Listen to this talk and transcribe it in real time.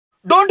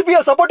Don't be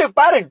a supportive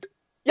parent.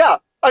 Yeah,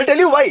 I'll tell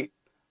you why.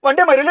 One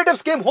day my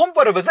relatives came home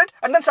for a visit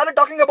and then started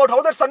talking about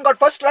how their son got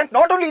first rank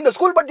not only in the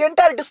school but the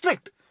entire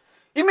district.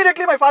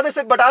 Immediately my father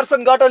said, but our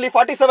son got only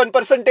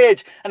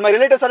 47%, and my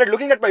relatives started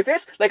looking at my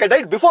face like I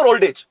died before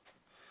old age.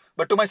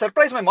 But to my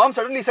surprise, my mom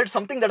suddenly said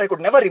something that I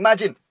could never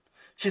imagine.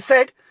 She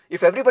said,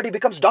 if everybody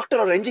becomes doctor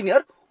or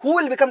engineer, who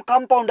will become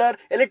compounder,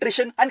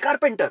 electrician and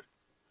carpenter?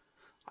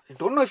 I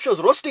don't know if she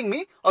was roasting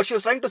me or she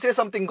was trying to say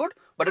something good,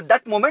 but at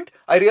that moment,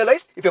 I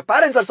realized if your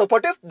parents are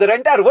supportive, the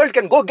entire world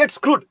can go get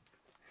screwed.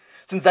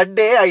 Since that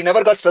day, I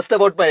never got stressed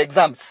about my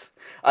exams.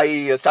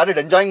 I started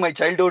enjoying my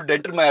childhood,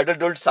 entered my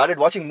adulthood, started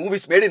watching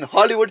movies made in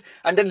Hollywood,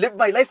 and then lived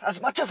my life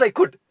as much as I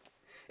could.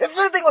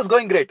 Everything was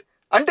going great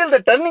until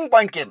the turning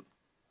point came.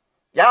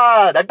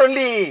 Yeah, that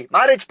only.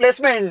 Marriage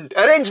placement,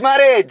 arranged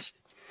marriage.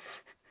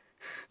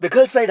 The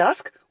girl's side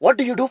asked, what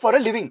do you do for a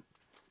living?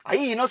 I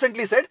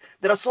innocently said,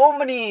 there are so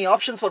many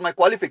options for my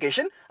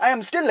qualification, I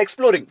am still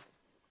exploring.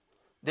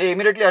 They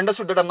immediately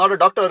understood that I'm not a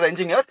doctor or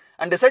engineer,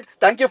 and they said,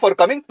 thank you for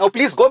coming, now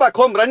please go back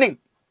home running.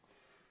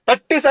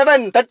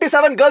 37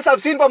 girls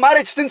I've seen for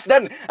marriage since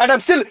then, and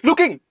I'm still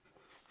looking.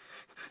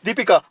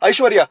 Deepika,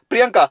 Aishwarya,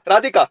 Priyanka,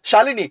 Radhika,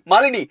 Shalini,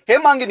 Malini,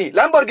 Hemangini,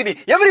 Lamborghini,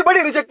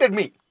 everybody rejected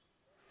me.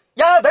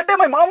 Yeah, that day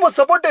my mom was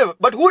supportive,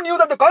 but who knew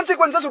that the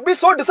consequences would be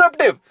so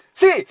disruptive?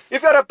 See,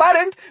 if you're a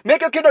parent,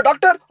 make your kid a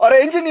doctor or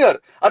an engineer.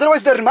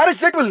 Otherwise, their marriage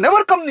date will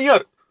never come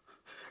near.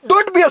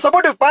 Don't be a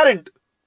supportive parent.